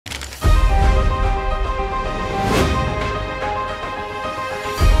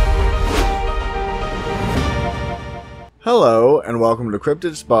Hello and welcome to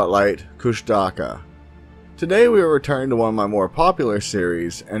Cryptid Spotlight, Kustaka. Today we are returning to one of my more popular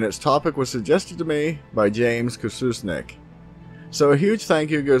series, and its topic was suggested to me by James Kustaka. So a huge thank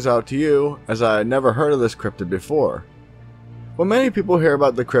you goes out to you, as I had never heard of this cryptid before. When many people hear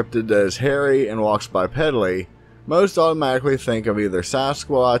about the cryptid that is hairy and walks bipedally, most automatically think of either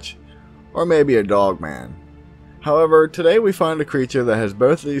Sasquatch or maybe a dogman. However, today we find a creature that has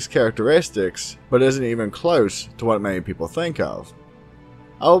both of these characteristics, but isn't even close to what many people think of.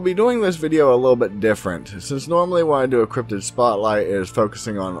 I will be doing this video a little bit different, since normally when I do a cryptid spotlight it is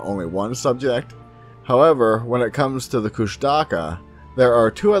focusing on only one subject. However, when it comes to the Kustaka, there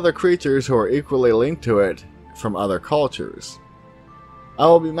are two other creatures who are equally linked to it from other cultures. I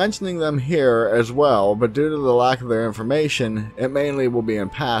will be mentioning them here as well, but due to the lack of their information, it mainly will be in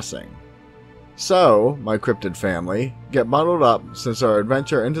passing. So, my cryptid family, get bundled up since our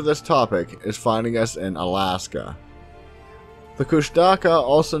adventure into this topic is finding us in Alaska. The Kushtaka,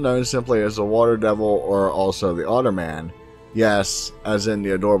 also known simply as the water devil or also the otter man, yes, as in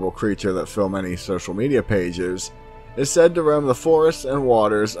the adorable creature that fill many social media pages, is said to roam the forests and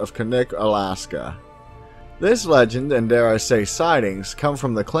waters of Kustaka, Alaska. This legend, and dare I say sightings, come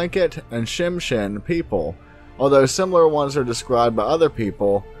from the Tlingit and Tsimshian people, although similar ones are described by other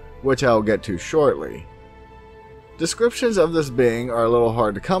people, which I will get to shortly. Descriptions of this being are a little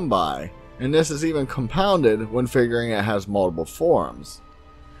hard to come by, and this is even compounded when figuring it has multiple forms.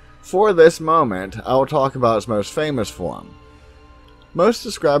 For this moment, I will talk about its most famous form. Most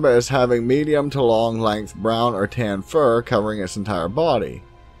describe it as having medium to long length brown or tan fur covering its entire body.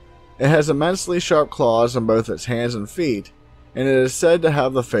 It has immensely sharp claws on both its hands and feet, and it is said to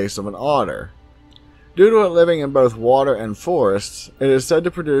have the face of an otter. Due to it living in both water and forests, it is said to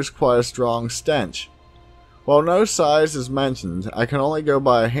produce quite a strong stench. While no size is mentioned, I can only go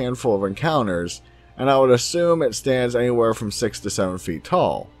by a handful of encounters, and I would assume it stands anywhere from 6 to 7 feet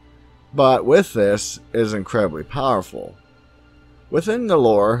tall. But with this, it is incredibly powerful. Within the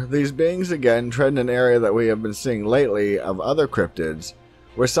lore, these beings again tread in an area that we have been seeing lately of other cryptids,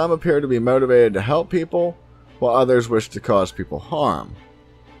 where some appear to be motivated to help people, while others wish to cause people harm.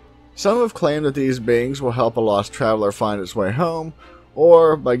 Some have claimed that these beings will help a lost traveler find its way home,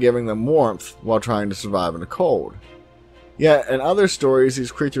 or by giving them warmth while trying to survive in the cold. Yet in other stories,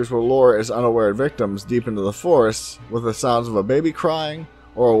 these creatures will lure as unaware victims deep into the forests with the sounds of a baby crying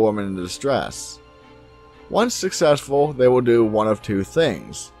or a woman in distress. Once successful, they will do one of two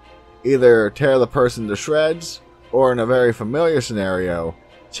things: either tear the person to shreds, or in a very familiar scenario,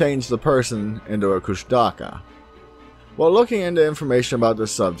 change the person into a Kushtaka. While looking into information about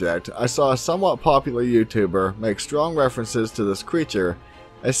this subject, I saw a somewhat popular YouTuber make strong references to this creature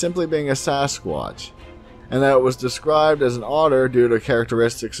as simply being a Sasquatch, and that it was described as an otter due to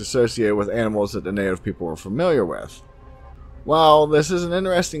characteristics associated with animals that the native people were familiar with. While this is an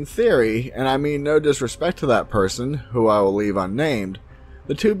interesting theory, and I mean no disrespect to that person, who I will leave unnamed,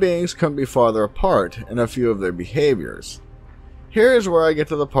 the two beings couldn't be farther apart in a few of their behaviors. Here is where I get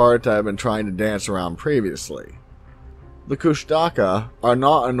to the part I have been trying to dance around previously. The Kushtaka are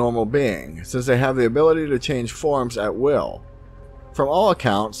not a normal being, since they have the ability to change forms at will. From all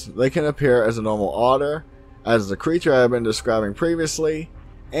accounts, they can appear as a normal otter, as the creature I have been describing previously,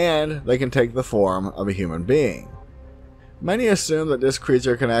 and they can take the form of a human being. Many assume that this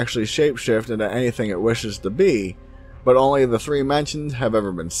creature can actually shapeshift into anything it wishes to be, but only the three mentioned have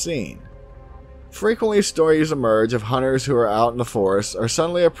ever been seen. Frequently stories emerge of hunters who are out in the forest are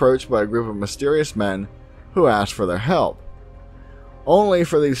suddenly approached by a group of mysterious men who ask for their help, only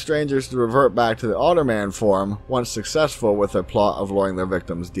for these strangers to revert back to the otterman form once successful with their plot of luring their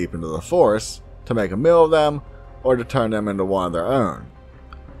victims deep into the forest to make a meal of them or to turn them into one of their own.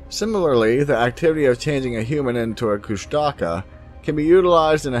 Similarly, the activity of changing a human into a Kushtaka can be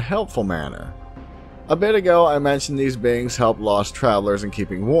utilized in a helpful manner. A bit ago I mentioned these beings help lost travelers in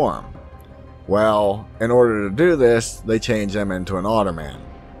keeping warm. Well, in order to do this, they change them into an otterman.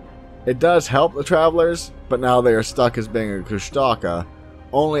 It does help the travelers, but now they are stuck as being a Kushtaka,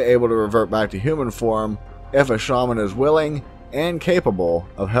 only able to revert back to human form if a shaman is willing and capable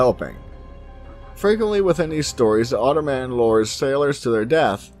of helping. Frequently within these stories, the otterman lures sailors to their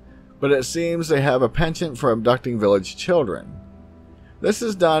death, but it seems they have a penchant for abducting village children. This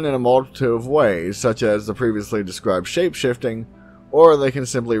is done in a multitude of ways, such as the previously described shapeshifting, or they can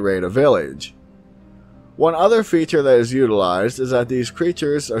simply raid a village. One other feature that is utilized is that these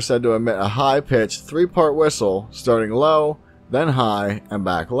creatures are said to emit a high-pitched 3-part whistle, starting low, then high, and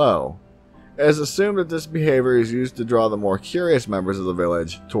back low. It is assumed that this behavior is used to draw the more curious members of the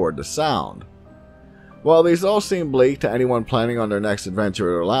village toward the sound. While these all seem bleak to anyone planning on their next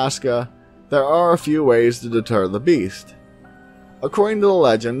adventure to Alaska, there are a few ways to deter the beast. According to the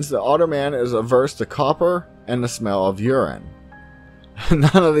legends, the otter man is averse to copper and the smell of urine.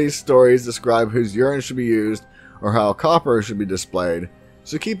 None of these stories describe whose urine should be used or how copper should be displayed,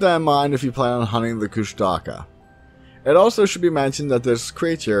 so keep that in mind if you plan on hunting the Kustaka. It also should be mentioned that this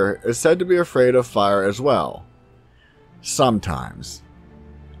creature is said to be afraid of fire as well. Sometimes.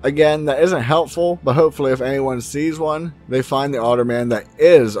 Again, that isn't helpful, but hopefully if anyone sees one, they find the otter man that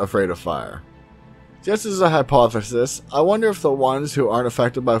is afraid of fire. Just as a hypothesis, I wonder if the ones who aren't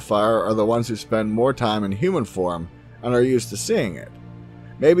affected by fire are the ones who spend more time in human form and are used to seeing it.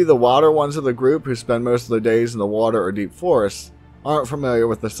 Maybe the wilder ones of the group who spend most of their days in the water or deep forests aren't familiar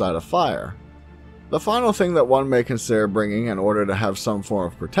with the sight of fire. The final thing that one may consider bringing in order to have some form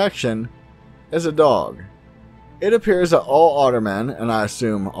of protection is a dog. It appears that all otter men, and I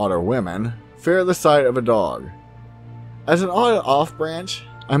assume otter women, fear the sight of a dog. As an odd off-branch,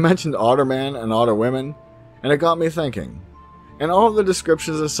 I mentioned otter men and otter women, and it got me thinking. In all of the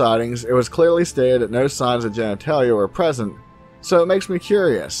descriptions of sightings, it was clearly stated that no signs of genitalia were present, so it makes me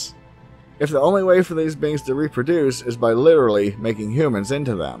curious. If the only way for these beings to reproduce is by literally making humans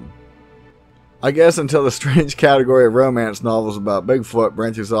into them. I guess until the strange category of romance novels about Bigfoot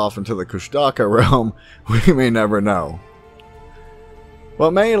branches off into the Kustaka realm, we may never know. While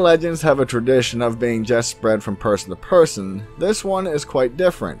many legends have a tradition of being just spread from person to person, this one is quite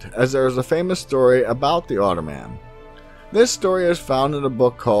different, as there is a famous story about the otter man. This story is found in a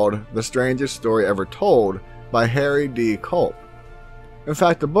book called The Strangest Story Ever Told by Harry D. Culp. In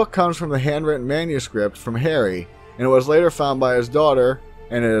fact, the book comes from the handwritten manuscript from Harry, and it was later found by his daughter,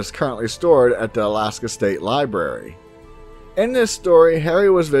 and it is currently stored at the Alaska State Library. In this story,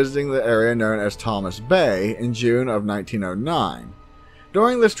 Harry was visiting the area known as Thomas Bay in June of 1909.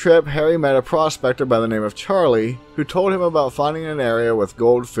 During this trip, Harry met a prospector by the name of Charlie, who told him about finding an area with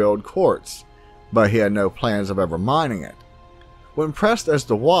gold-filled quartz, but he had no plans of ever mining it. When pressed as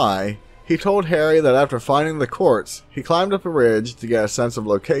to why, he told Harry that after finding the quartz, he climbed up a ridge to get a sense of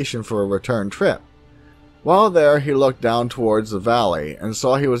location for a return trip. While there, he looked down towards the valley and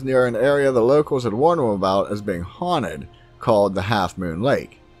saw he was near an area the locals had warned him about as being haunted, called the Half Moon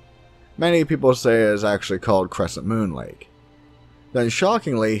Lake. Many people say it is actually called Crescent Moon Lake. Then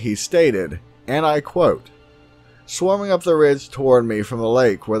shockingly, he stated, and I quote, "Swarming up the ridge toward me from the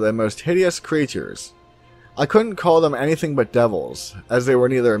lake were the most hideous creatures. I couldn't call them anything but devils, as they were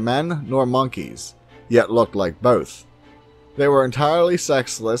neither men nor monkeys, yet looked like both. They were entirely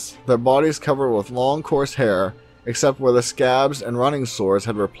sexless, their bodies covered with long coarse hair, except where the scabs and running sores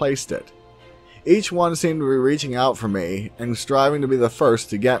had replaced it. Each one seemed to be reaching out for me and striving to be the first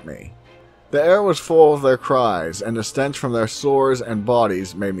to get me. The air was full of their cries, and the stench from their sores and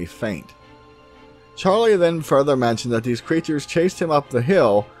bodies made me faint." Charlie then further mentioned that these creatures chased him up the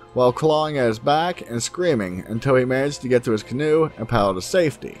hill while clawing at his back and screaming until he managed to get to his canoe and paddle to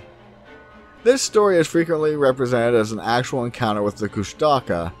safety. This story is frequently represented as an actual encounter with the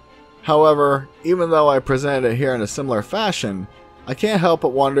Kustaka. However, even though I presented it here in a similar fashion, I can't help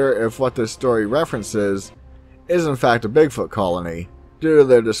but wonder if what this story references is in fact a Bigfoot colony, due to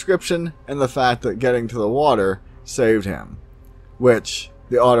their description and the fact that getting to the water saved him, which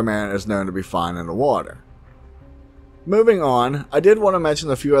the otter man is known to be fine in the water. Moving on, I did want to mention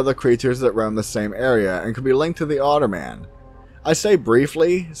a few other creatures that roam the same area and could be linked to the otter man. I say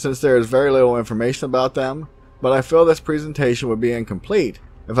briefly, since there is very little information about them, but I feel this presentation would be incomplete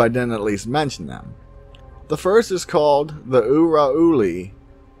if I didn't at least mention them. The first is called the Urauli,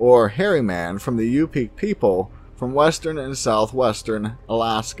 or Hairy Man from the Yupik people from western and southwestern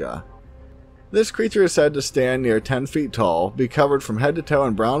Alaska. This creature is said to stand near 10 feet tall, be covered from head to toe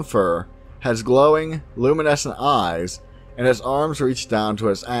in brown fur, has glowing, luminescent eyes, and its arms reach down to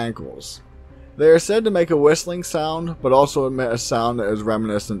its ankles. They are said to make a whistling sound, but also emit a sound that is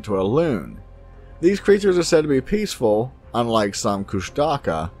reminiscent to a loon. These creatures are said to be peaceful, unlike some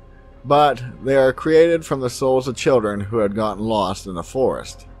Kushtaka, but they are created from the souls of children who had gotten lost in the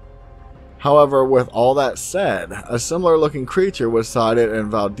forest. However, with all that said, a similar looking creature was sighted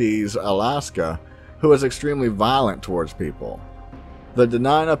in Valdez, Alaska, who was extremely violent towards people. The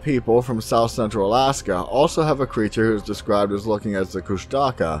Dena'ina people from south central Alaska also have a creature who is described as looking as the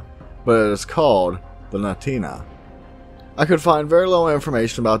Kushtaka, but it is called the Natina. I could find very little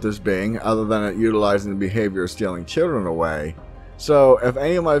information about this being other than it utilizing the behavior of stealing children away, so if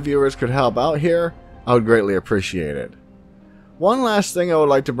any of my viewers could help out here, I would greatly appreciate it. One last thing I would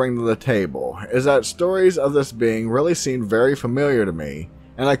like to bring to the table is that stories of this being really seemed very familiar to me,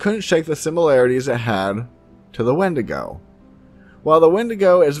 and I couldn't shake the similarities it had to the Wendigo. While the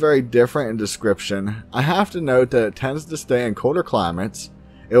Wendigo is very different in description, I have to note that it tends to stay in colder climates,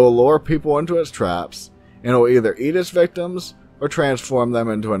 it will lure people into its traps, and it will either eat its victims or transform them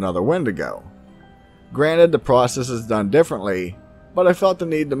into another Wendigo. Granted, the process is done differently, but I felt the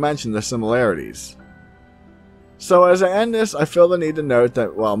need to mention the similarities. So as I end this, I feel the need to note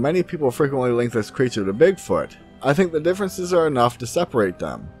that while many people frequently link this creature to Bigfoot, I think the differences are enough to separate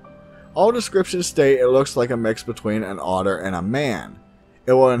them. All descriptions state it looks like a mix between an otter and a man.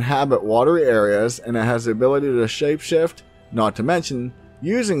 It will inhabit watery areas, and it has the ability to shapeshift, not to mention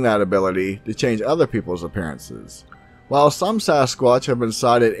using that ability to change other people's appearances. While some Sasquatch have been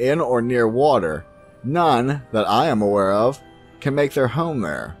sighted in or near water, none, that I am aware of, can make their home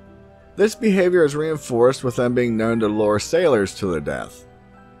there. This behavior is reinforced with them being known to lure sailors to their death.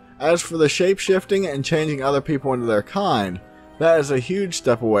 As for the shapeshifting and changing other people into their kind, that is a huge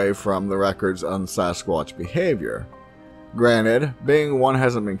step away from the records on Sasquatch behavior. Granted, being one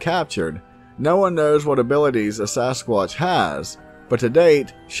hasn't been captured, no one knows what abilities a Sasquatch has, but to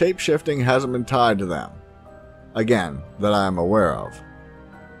date, shapeshifting hasn't been tied to them. Again, that I am aware of.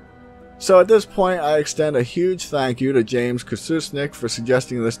 So at this point, I extend a huge thank you to James Kustaka for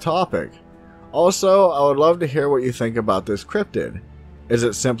suggesting this topic. Also, I would love to hear what you think about this cryptid. Is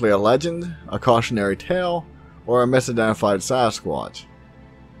it simply a legend, a cautionary tale, or a misidentified Sasquatch?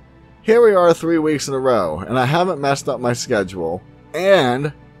 Here we are 3 weeks in a row, and I haven't messed up my schedule,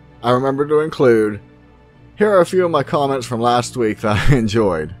 and I remember to include, here are a few of my comments from last week that I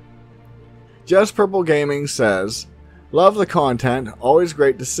enjoyed. Just Purple Gaming says, love the content, always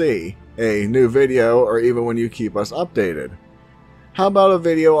great to see a new video or even when you keep us updated. How about a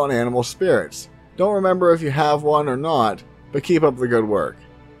video on animal spirits? Don't remember if you have one or not, but keep up the good work.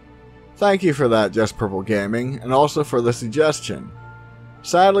 Thank you for that, Just Purple Gaming, and also for the suggestion.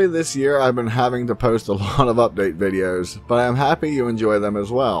 Sadly, this year I've been having to post a lot of update videos, but I am happy you enjoy them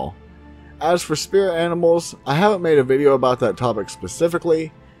as well. As for spirit animals, I haven't made a video about that topic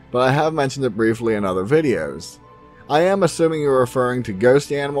specifically, but I have mentioned it briefly in other videos. I am assuming you're referring to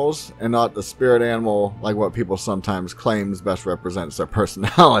ghost animals, and not the spirit animal like what people sometimes claim best represents their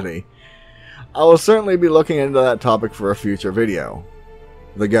personality. I will certainly be looking into that topic for a future video.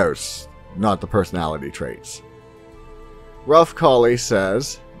 The ghosts, not the personality traits. Rough Collie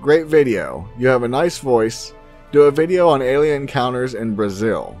says, great video, you have a nice voice, do a video on alien encounters in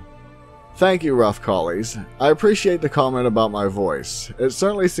Brazil. Thank you, Rough Collies. I appreciate the comment about my voice. It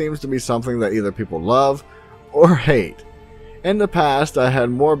certainly seems to be something that either people love or hate. In the past, I had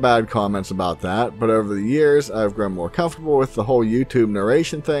more bad comments about that, but over the years, I've grown more comfortable with the whole YouTube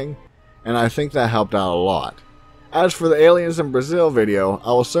narration thing, and I think that helped out a lot. As for the aliens in Brazil video, I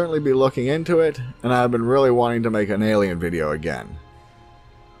will certainly be looking into it, and I have been really wanting to make an alien video again.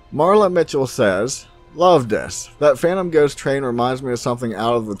 Marla Mitchell says, love this. That Phantom Ghost train reminds me of something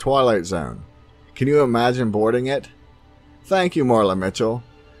out of the Twilight Zone. Can you imagine boarding it? Thank you, Marla Mitchell.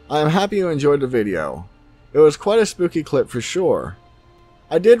 I am happy you enjoyed the video. It was quite a spooky clip for sure.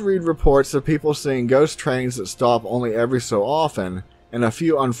 I did read reports of people seeing ghost trains that stop only every so often, and a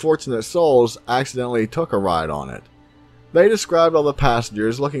few unfortunate souls accidentally took a ride on it. They described all the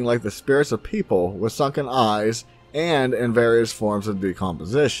passengers looking like the spirits of people with sunken eyes and in various forms of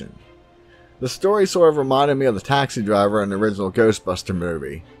decomposition. The story sort of reminded me of the taxi driver in the original Ghostbuster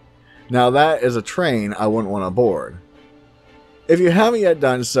movie. Now that is a train I wouldn't want to board. If you haven't yet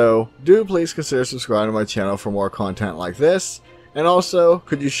done so, do please consider subscribing to my channel for more content like this, and also,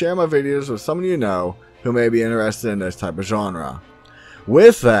 could you share my videos with someone you know who may be interested in this type of genre.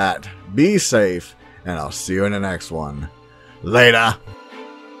 With that, be safe, and I'll see you in the next one. Later!